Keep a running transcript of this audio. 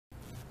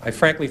I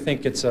frankly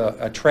think it's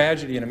a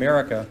tragedy in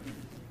America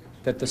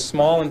that the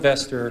small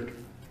investor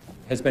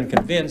has been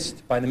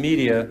convinced by the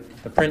media,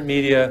 the print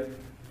media,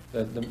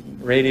 the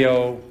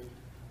radio,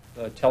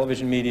 the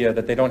television media,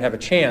 that they don't have a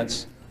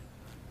chance.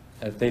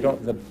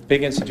 The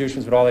big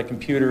institutions with all their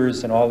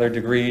computers and all their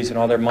degrees and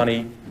all their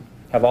money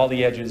have all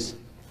the edges,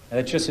 and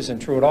it just isn't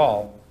true at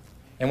all.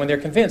 And when they're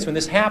convinced, when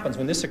this happens,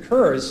 when this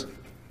occurs,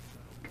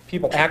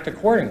 people act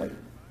accordingly.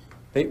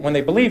 When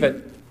they believe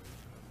it,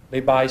 they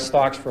buy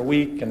stocks for a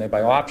week, and they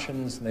buy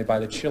options, and they buy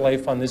the Chile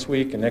fund this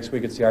week, and next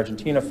week it's the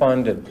Argentina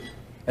fund,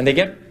 and they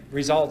get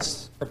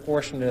results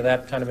proportionate to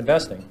that kind of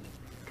investing.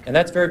 And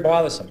that's very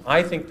bothersome.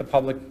 I think the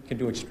public can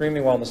do extremely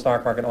well in the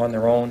stock market on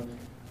their own.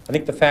 I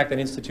think the fact that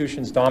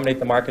institutions dominate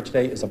the market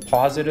today is a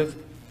positive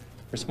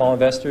for small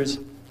investors.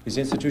 These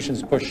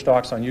institutions push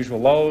stocks on usual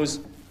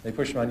lows, they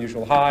push them on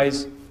usual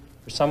highs.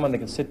 For someone that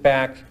can sit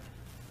back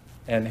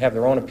and have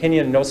their own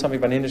opinion, know something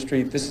about an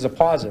industry, this is a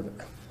positive.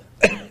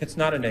 It's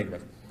not a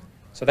negative.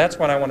 So that's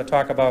what I want to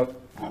talk about.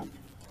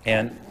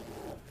 And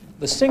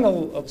the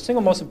single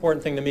most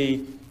important thing to me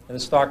in the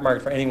stock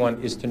market for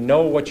anyone is to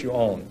know what you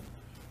own.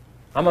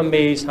 I'm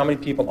amazed how many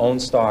people own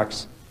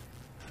stocks.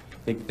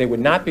 They would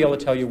not be able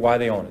to tell you why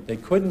they own it. They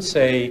couldn't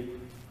say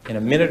in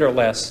a minute or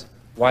less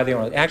why they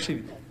own it.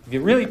 Actually, if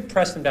you really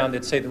press them down,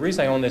 they'd say the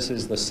reason I own this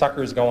is the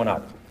sucker's going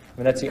up. I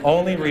mean, that's the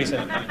only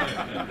reason.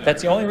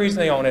 That's the only reason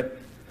they own it.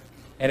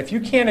 And if you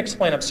can't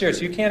explain, I'm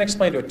serious, you can't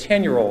explain to a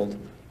 10-year-old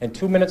in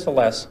 2 minutes or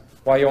less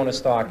why you own a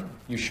stock,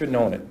 you shouldn't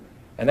own it.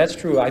 And that's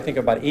true, I think,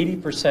 about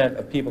 80%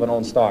 of people that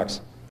own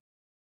stocks.